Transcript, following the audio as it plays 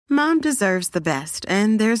Mom deserves the best,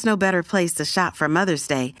 and there's no better place to shop for Mother's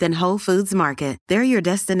Day than Whole Foods Market. They're your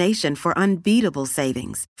destination for unbeatable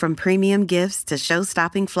savings, from premium gifts to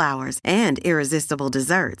show-stopping flowers and irresistible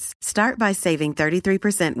desserts. Start by saving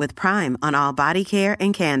 33% with Prime on all body care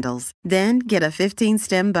and candles. Then get a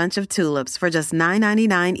 15-stem bunch of tulips for just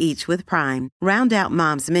 $9.99 each with Prime. Round out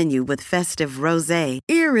Mom's menu with festive rosé,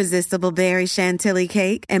 irresistible berry chantilly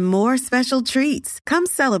cake, and more special treats. Come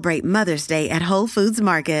celebrate Mother's Day at Whole Foods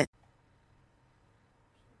Market.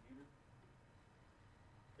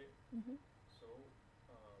 Mm-hmm.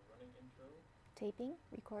 Taping,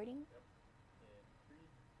 recording.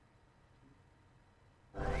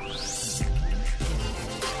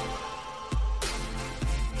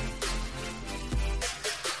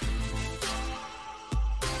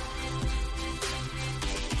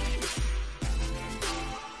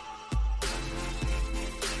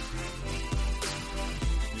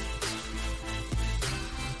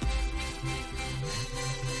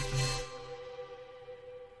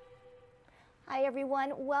 Hi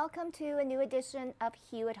everyone, welcome to a new edition of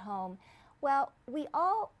Hue at Home. Well, we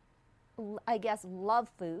all, I guess, love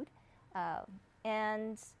food,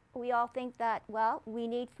 and we all think that, well, we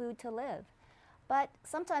need food to live. But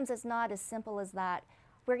sometimes it's not as simple as that.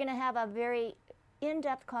 We're going to have a very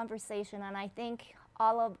in-depth conversation, and I think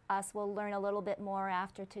all of us will learn a little bit more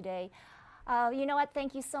after today. You know what?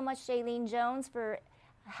 Thank you so much, Shaleen Jones, for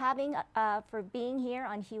being here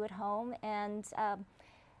on Hue at Home, and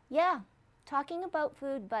yeah. Talking about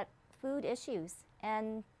food, but food issues,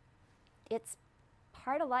 and it's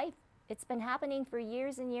part of life. It's been happening for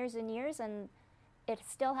years and years and years, and it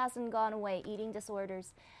still hasn't gone away, eating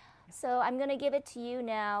disorders. So I'm going to give it to you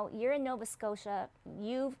now. You're in Nova Scotia.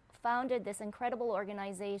 You've founded this incredible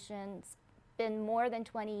organization. It's been more than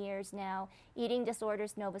 20 years now, Eating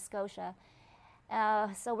Disorders Nova Scotia.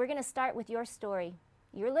 So we're going to start with your story,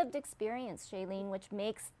 your lived experience, Shaleen, which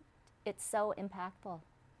makes it so impactful.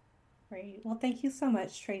 Great. Well, thank you so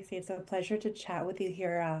much, Tracy. It's a pleasure to chat with you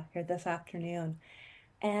here this afternoon.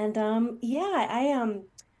 And yeah, I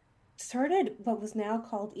started what was now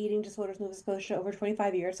called Eating Disorders Nova Scotia over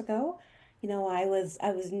 25 years ago. I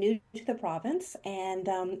was new to the province, and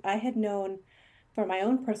I had known from my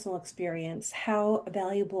own personal experience how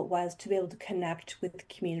valuable it was to be able to connect with the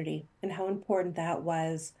community and how important that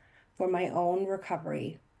was for my own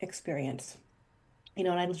recovery experience. And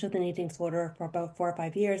I lived with an eating disorder for about 4 or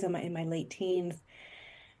 5 years in my late teens.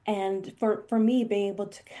 And for me, being able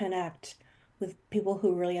to connect with people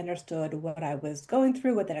who really understood what I was going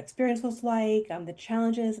through, what that experience was like, the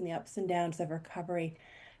challenges and the ups and downs of recovery,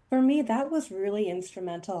 for me, that was really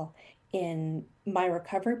instrumental in my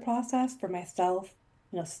recovery process for myself,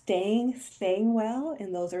 staying well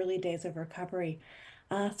in those early days of recovery.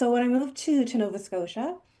 So when I moved to Nova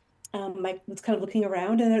Scotia, I was kind of looking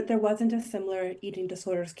around, and there wasn't a similar eating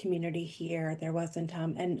disorders community here. There wasn't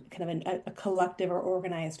and kind of a collective or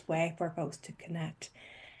organized way for folks to connect.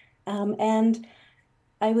 And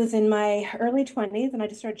I was in my early 20s, and I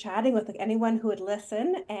just started chatting with like anyone who would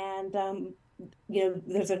listen. And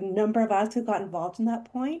there's a number of us who got involved in that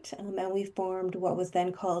point, and we formed what was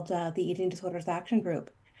then called the Eating Disorders Action Group,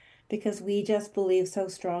 because we just believe so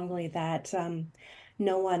strongly that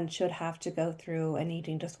no one should have to go through an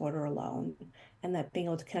eating disorder alone, and that being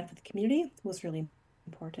able to connect with the community was really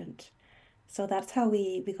important. So that's how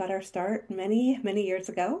we got our start many, many years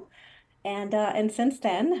ago. And since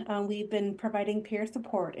then, we've been providing peer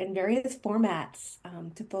support in various formats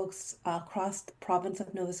to folks across the province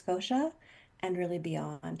of Nova Scotia and really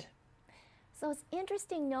beyond. So it's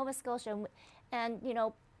interesting, Nova Scotia, and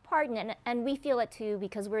pardon, and we feel it too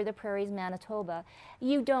because we're the Prairies, Manitoba.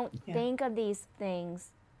 You don't think of these things,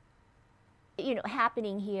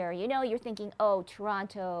 happening here. You're thinking, oh,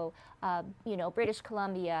 Toronto, British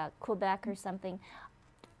Columbia, Quebec, or something.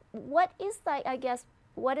 What is that? I guess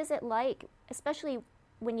what is it like, especially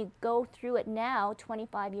when you go through it now,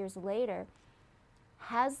 25 years later?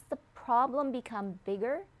 Has the problem become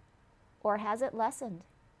bigger, or has it lessened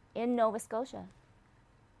in Nova Scotia?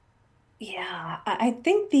 Yeah, I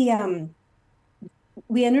think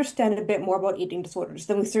we understand a bit more about eating disorders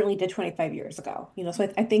than we certainly did 25 years ago. So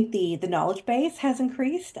I think the knowledge base has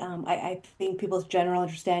increased. I think people's general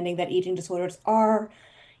understanding that eating disorders are,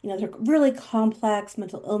 they're really complex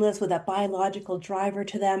mental illness with that biological driver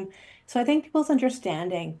to them. So I think people's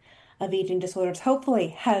understanding of eating disorders hopefully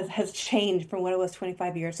has changed from what it was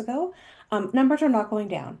 25 years ago. Numbers are not going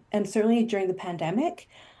down, and certainly during the pandemic,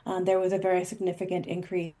 there was a very significant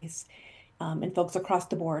increase and folks across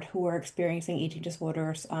the board who were experiencing eating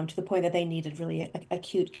disorders to the point that they needed really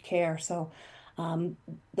acute care. So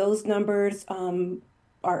those numbers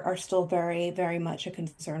are still very, very much a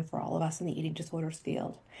concern for all of us in the eating disorders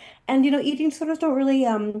field. And, eating disorders don't really,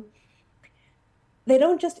 they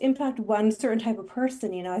don't just impact one certain type of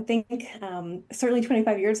person. I think certainly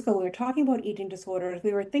 25 years ago, when we were talking about eating disorders,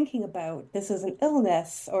 we were thinking about this as an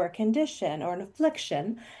illness or a condition or an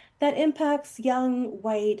affliction that impacts young,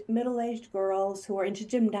 white, middle-aged girls who are into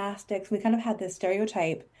gymnastics. We kind of had this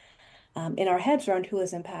stereotype in our heads around who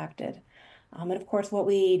is impacted. And of course, what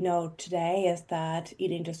we know today is that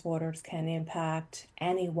eating disorders can impact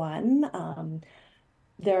anyone.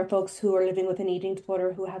 There are folks who are living with an eating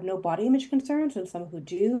disorder who have no body image concerns, and some who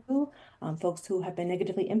do. Folks who have been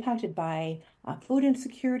negatively impacted by food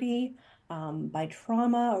insecurity, by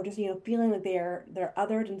trauma, or just feeling like they're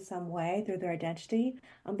othered in some way through their identity.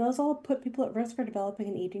 Those all put people at risk for developing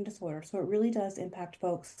an eating disorder. So it really does impact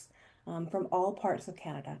folks from all parts of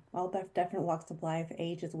Canada, all different walks of life,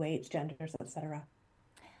 ages, weights, genders, etc.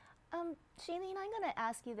 Shaleen, I'm going to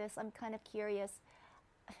ask you this. I'm kind of curious,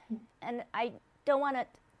 and I don't want it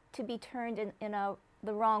to be turned in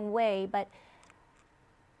the wrong way, but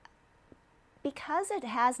because it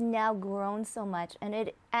has now grown so much,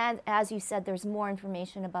 and as you said, there's more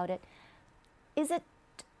information about it. Is it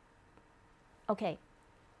okay?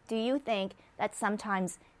 Do you think that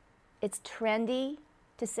sometimes it's trendy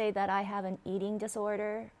to say that I have an eating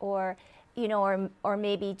disorder, or or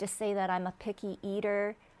maybe just say that I'm a picky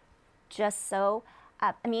eater, just so?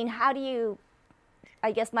 I mean, how do you?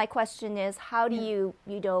 I guess my question is, how do Yeah.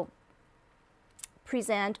 you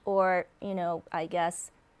present, or I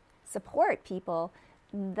guess support people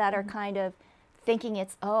that are Mhm. kind of thinking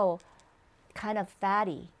it's, oh, kind of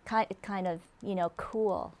fatty, kind of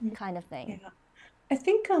cool kind of thing. Yeah. I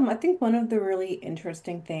think one of the really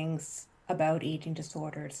interesting things about eating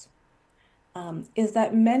disorders is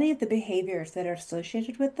that many of the behaviors that are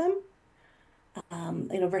associated with them,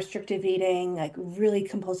 restrictive eating, like really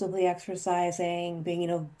compulsively exercising,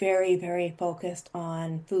 being, very, very focused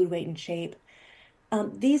on food, weight, and shape.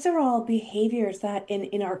 These are all behaviors that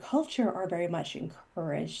in our culture are very much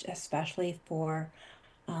encouraged, especially for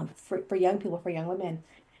young people, for young women.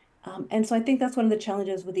 And so I think that's one of the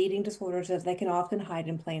challenges with eating disorders is they can often hide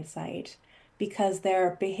in plain sight because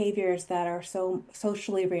they're behaviors that are so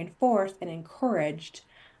socially reinforced and encouraged,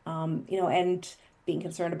 and being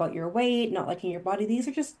concerned about your weight, not liking your body. These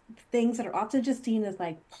are just things that are often just seen as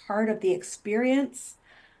like part of the experience,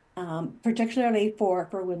 particularly for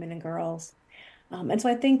women and girls. And so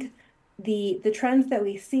I think the trends that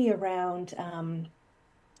we see around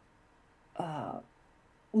uh,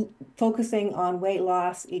 focusing on weight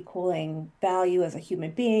loss equaling value as a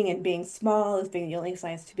human being and being small as being the only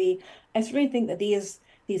size to be. I certainly think that these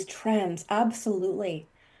trends absolutely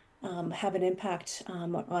have an impact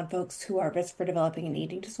on folks who are at risk for developing an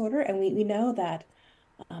eating disorder. And we know that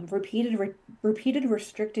repeated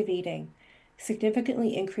restrictive eating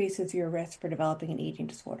significantly increases your risk for developing an eating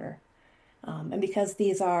disorder. And because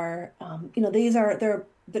they're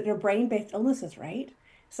brain-based illnesses, right?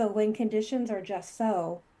 So when conditions are just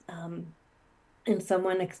so, and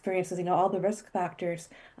someone experiences, all the risk factors,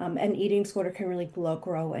 an eating disorder can really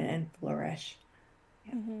grow and flourish.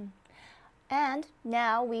 Yeah. And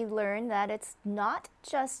now we learn that it's not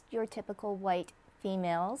just your typical white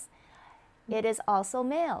females, it is also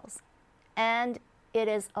males. And it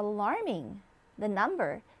is alarming, the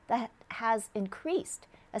number that has increased,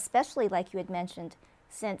 especially like you had mentioned,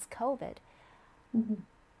 since COVID. Mhm.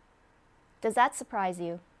 Does that surprise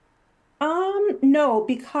you? No,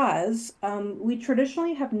 because we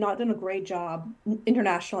traditionally have not done a great job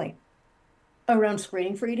internationally around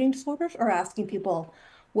screening for eating disorders or asking people,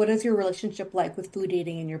 what is your relationship like with food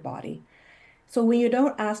eating in your body? So when you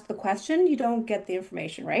don't ask the question, you don't get the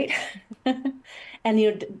information, right?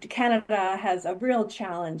 And Canada has a real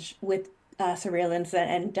challenge with surveillance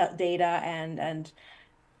and data and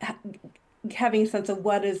ha having a sense of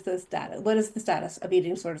what is the status of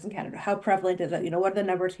eating disorders in Canada? How prevalent is it? What are the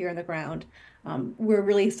numbers here on the ground? We're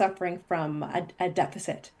really suffering from a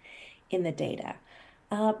deficit in the data.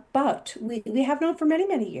 But we have known for many,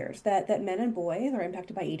 many years that men and boys are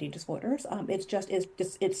impacted by eating disorders.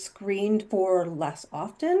 It's screened for less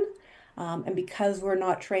often. And because we're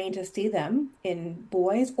not trained to see them in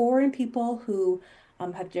boys or in people who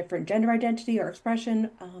have different gender identity or expression,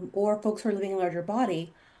 or folks who are living in a larger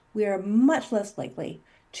body, we are much less likely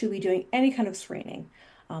to be doing any kind of screening.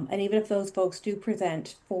 And even if those folks do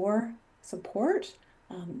present for support,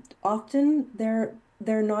 often they're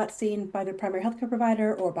not seen by their primary healthcare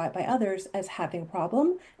provider or by others as having a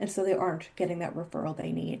problem, and so they aren't getting that referral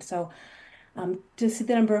they need. So to see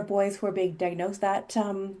the number of boys who are being diagnosed, that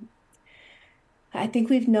I think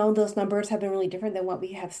we've known those numbers have been really different than what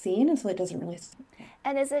we have seen, and so it doesn't really, yeah.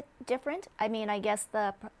 And is it different? I mean, I guess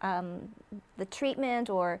the treatment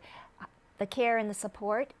or the care and the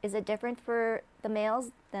support, is it different for the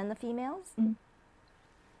males than the females?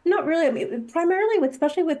 Not really. I mean, primarily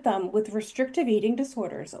especially with restrictive eating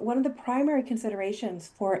disorders, one of the primary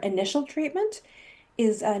considerations for initial treatment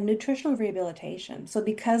is nutritional rehabilitation. So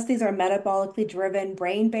because these are metabolically driven,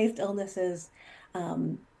 brain-based illnesses,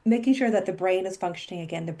 making sure that the brain is functioning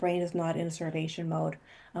again, the brain is not in starvation mode,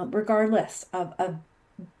 regardless of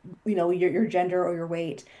your gender or your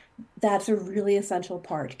weight. That's a really essential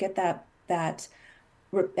part. Get that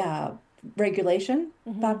uh, regulation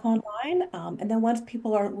Mm-hmm. back online. And then once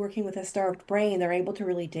people aren't working with a starved brain, they're able to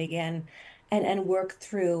really dig in and work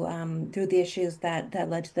through the issues that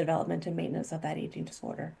led to the development and maintenance of that eating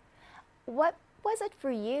disorder. What was it for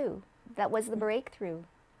you that was the breakthrough?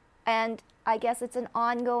 And I guess it's an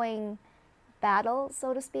ongoing battle,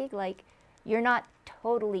 so to speak. Like, you're not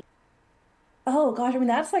totally. Oh gosh, I mean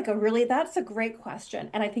that's a great question.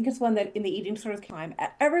 And I think it's one that in the eating sort of time,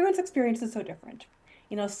 everyone's experience is so different.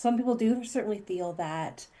 Some people do certainly feel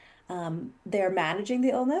that they're managing the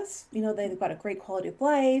illness. They've got a great quality of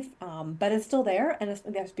life, but it's still there and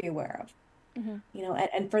they have to be aware of. Mm-hmm.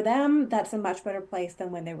 And for them, that's a much better place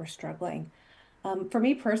than when they were struggling. For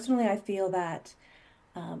me personally, I feel that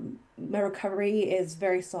my recovery is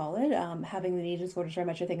very solid. Having the eating disorders very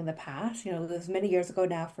much, I think, in the past, it was many years ago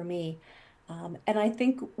now for me. And I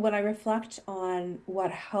think when I reflect on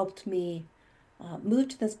what helped me move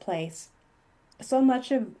to this place, so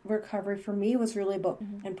much of recovery for me was really about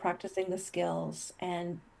Mm-hmm. and practicing the skills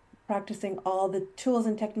and practicing all the tools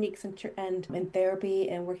and techniques and in therapy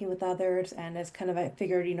and working with others. And as kind of I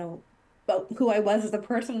figured, about who I was as a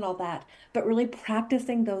person and all that, but really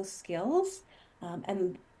practicing those skills.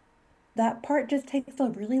 And that part just takes a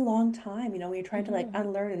really long time, when you're trying to like Mm-hmm.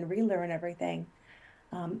 unlearn and relearn everything,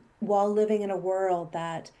 while living in a world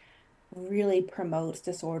that really promotes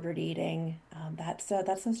disordered eating. That's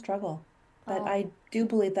a struggle. But Oh. I do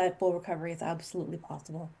believe that full recovery is absolutely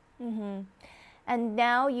possible. Mm-hmm. And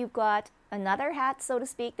now you've got another hat, so to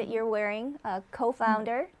speak, that you're wearing, a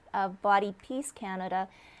co-founder of Body Peace Canada,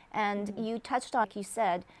 and Mhm. you touched on, like you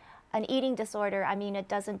said, an eating disorder. I mean, it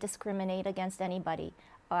doesn't discriminate against anybody.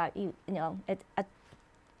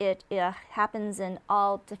 It happens in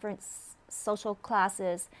all different social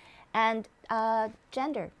classes and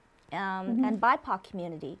gender and Mhm. BIPOC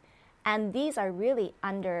community. And these are really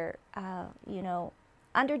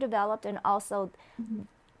underdeveloped, and also Mhm.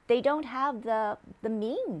 they don't have the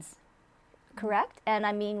means, correct? And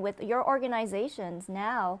I mean, with your organizations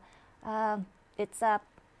now, uh, it's a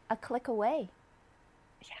click away.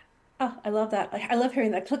 Yeah. Oh, I love that. I love hearing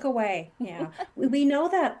that. Click away. Yeah. We know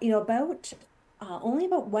that, about only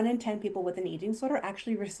about 1 in 10 people with an eating disorder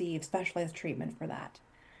actually receive specialized treatment for that.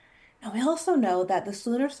 And we also know that the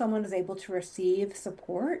sooner someone is able to receive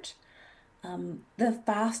support, the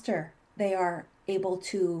faster they are able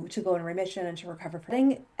to go in remission and to recover from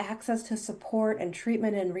getting access to support and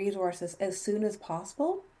treatment and resources as soon as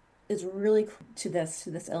possible is really to this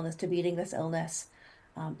illness, to beating this illness.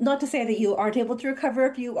 Not to say that you aren't able to recover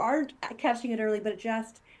if you aren't catching it early, but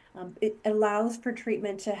it allows for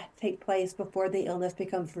treatment to take place before the illness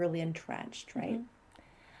becomes really entrenched, right?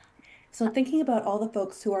 Mm-hmm. So thinking about all the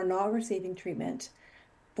folks who are not receiving treatment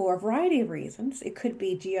for a variety of reasons, it could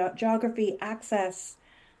be geography, access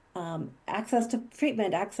to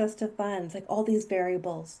treatment, access to funds, like all these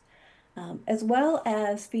variables, as well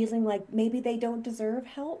as feeling like maybe they don't deserve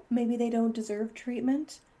help, maybe they don't deserve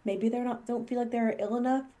treatment, maybe they're not don't feel like they're ill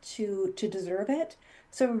enough to deserve it.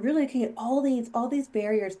 So we're really looking at all these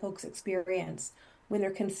barriers folks experience when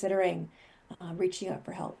they're considering reaching out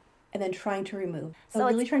for help and then trying to remove. So So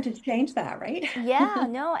it's really trying to change that, right? Yeah,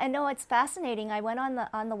 no, and no, it's fascinating. I went on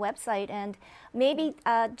the website, and maybe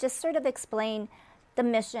just sort of explain the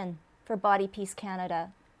mission for Body Peace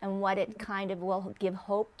Canada and what it kind of will give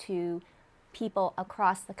hope to people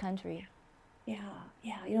across the country. Yeah,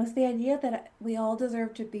 yeah. It's the idea that we all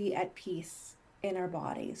deserve to be at peace in our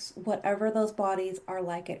bodies, whatever those bodies are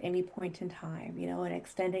like at any point in time, and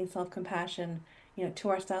extending self-compassion, to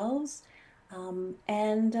ourselves,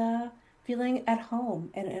 and feeling at home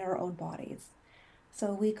in our own bodies.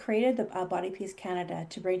 So we created the Body Peace Canada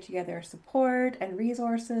to bring together support and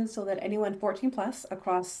resources so that anyone 14 plus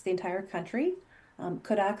across the entire country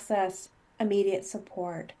could access immediate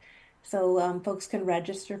support. So folks can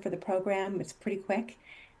register for the program. It's pretty quick.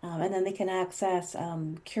 And then they can access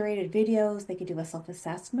curated videos. They can do a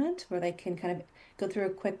self-assessment where they can kind of go through a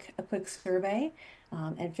quick survey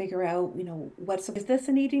and figure out, is this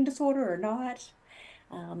an eating disorder or not?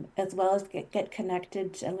 as well as get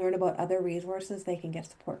connected and learn about other resources they can get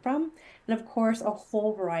support from. And of course, a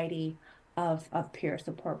whole variety of peer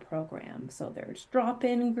support programs. So there's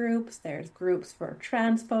drop-in groups, there's groups for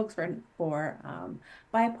trans folks, for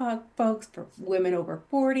BIPOC folks, for women over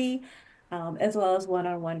 40, as well as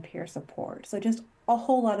one-on-one peer support. So just a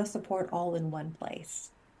whole lot of support all in one place.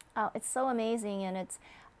 Oh, it's so amazing, and it's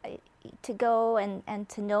uh, to go and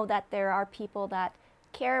to know that there are people that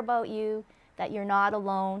care about you, that you're not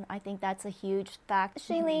alone. I think that's a huge fact.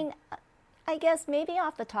 Mhm. Shaleen, I guess maybe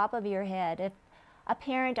off the top of your head, if a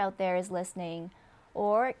parent out there is listening,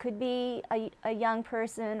 or it could be a young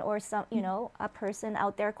person or some, a person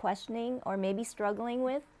out there questioning or maybe struggling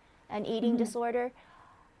with an eating Mhm. disorder,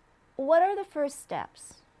 what are the first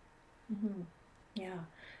steps? Mhm. Yeah.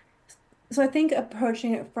 So I think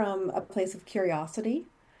approaching it from a place of curiosity,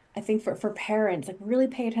 I think for parents, like really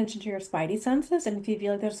pay attention to your spidey senses. And if you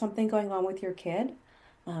feel like there's something going on with your kid,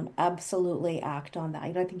 absolutely act on that.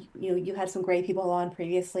 I think you had some great people on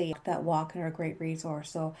previously that walk and are a great resource.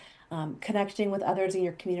 So connecting with others in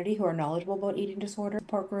your community who are knowledgeable about eating disorder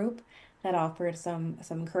support group that offers some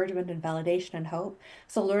encouragement and validation and hope.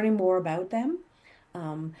 So learning more about them.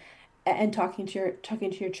 Um, and talking to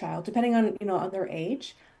your child, depending on on their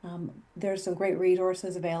age. There's some great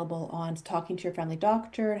resources available on talking to your family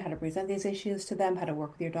doctor and how to present these issues to them, how to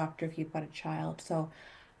work with your doctor if you've got a child. So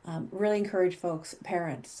really encourage folks,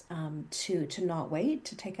 parents, to not wait,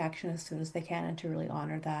 to take action as soon as they can, and to really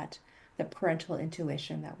honor that parental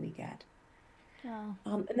intuition that we get. Oh,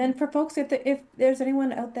 And then for folks, if there's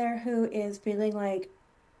anyone out there who is feeling like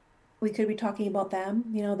we could be talking about them,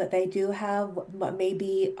 that they do have what may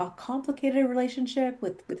be a complicated relationship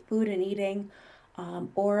with food and eating,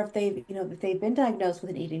 or if if they've been diagnosed with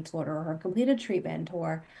an eating disorder or completed treatment,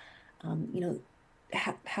 or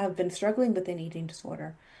have been struggling with an eating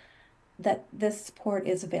disorder, that this support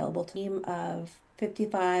is available to a team of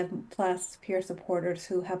 55 plus peer supporters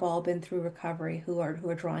who have all been through recovery, who are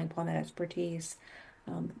drawing upon that expertise,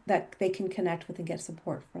 that they can connect with and get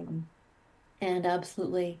support from, and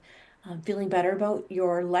absolutely feeling better about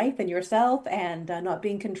your life and yourself, and not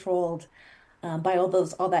being controlled by all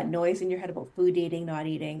that noise in your head about food eating, not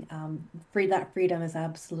eating. That freedom is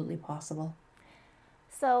absolutely possible.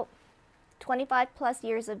 so 25 plus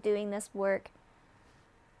years of doing this work,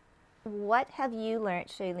 what have you learned,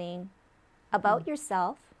 Shaleen, Mm. about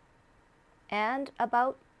yourself and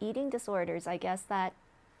about eating disorders? I guess that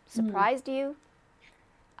Mm. surprised you Well,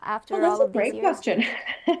 after that's all a of these great years? question.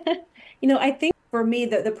 I think for me,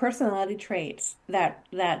 the personality traits that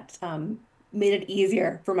made it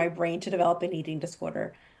easier for my brain to develop an eating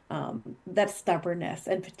disorder, that stubbornness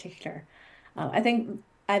in particular. I think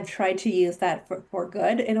I've tried to use that for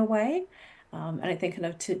good in a way. And I think kind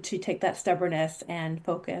of to take that stubbornness and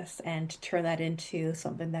focus and to turn that into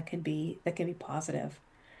something that can be positive.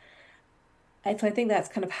 So I think that's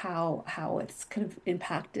kind of how it's kind of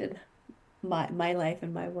impacted my life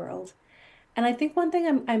and my world. And I think one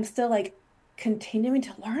thing I'm still like continuing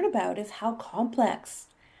to learn about is how complex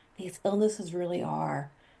these illnesses really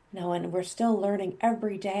are. And we're still learning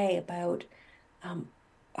every day about um,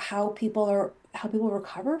 how people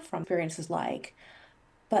recover from experiences like.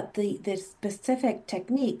 But the specific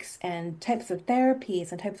techniques and types of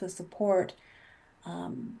therapies and types of support,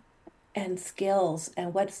 um, and skills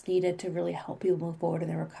and what's needed to really help people move forward in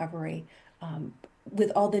their recovery,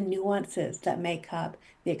 with all the nuances that make up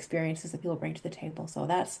the experiences that people bring to the table. So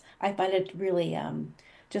I find it really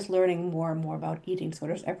just learning more and more about eating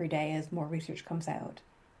disorders every day as more research comes out.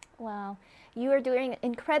 Wow. You are doing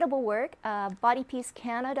incredible work. Body Peace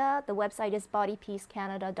Canada, the website is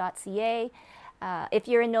bodypeacecanada.ca. If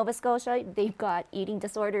you're in Nova Scotia, they've got eating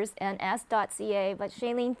disorders ns.ca. But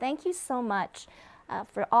Shaleen, thank you so much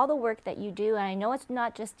for all the work that you do. And I know it's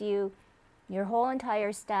not just you, your whole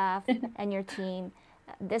entire staff and your team.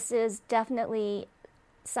 This is definitely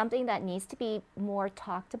something that needs to be more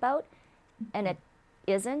talked about, and it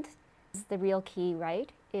isn't. Is the real key,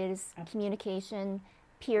 right? Is Absolutely. communication,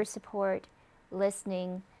 peer support,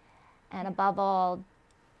 listening, and Yeah, above all,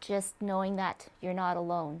 just knowing that you're not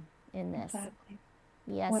alone in this. exactly.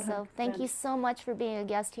 Yes, so thank you 100%. so much for being a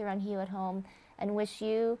guest here on Hue at Home, and wish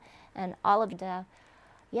you and all of the,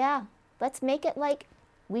 yeah, let's make it like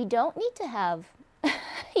we don't need to have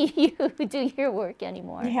you do your work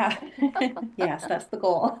anymore. Yeah. Yes, that's the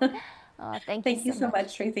goal. Thank you Thank you so so much.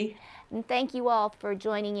 much, Tracy. And thank you all for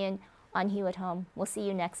joining in on Hue at Home. We'll see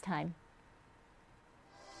you next time.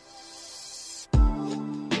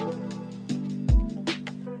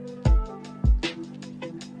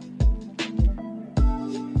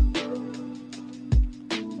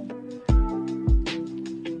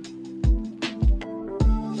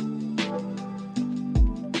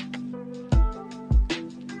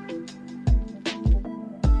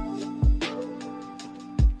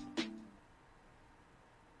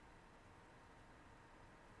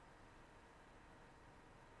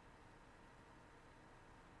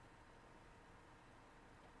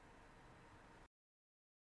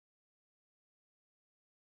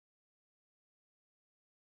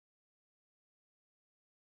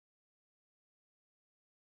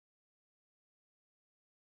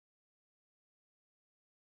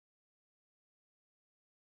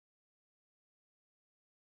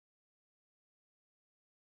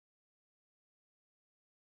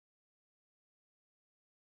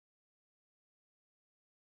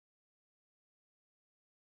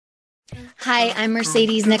 Hi, I'm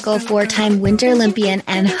Mercedes Nichol, four-time Winter Olympian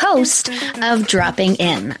and host of Dropping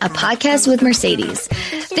In, a podcast with Mercedes.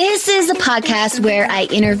 This is a podcast where I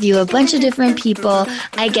interview a bunch of different people.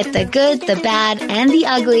 I get the good, the bad, and the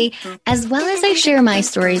ugly, as well as I share my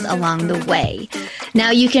stories along the way.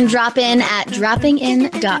 Now you can drop in at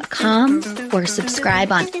droppingin.com or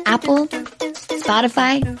subscribe on Apple,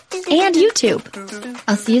 Spotify, and YouTube.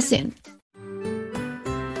 I'll see you soon.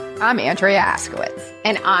 I'm Andrea Askowitz.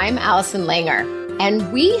 And I'm Allison Langer.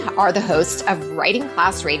 And we are the hosts of Writing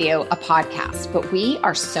Class Radio, a podcast, but we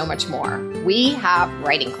are so much more. We have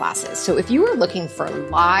writing classes. So if you are looking for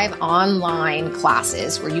live online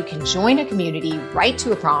classes where you can join a community, write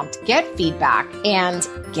to a prompt, get feedback, and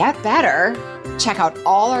get better, check out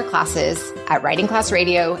all our classes at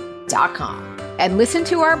writingclassradio.com. And listen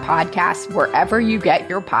to our podcast wherever you get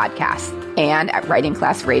your podcasts and at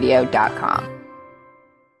writingclassradio.com.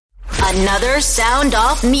 Another Sound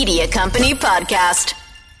Off Media Company podcast.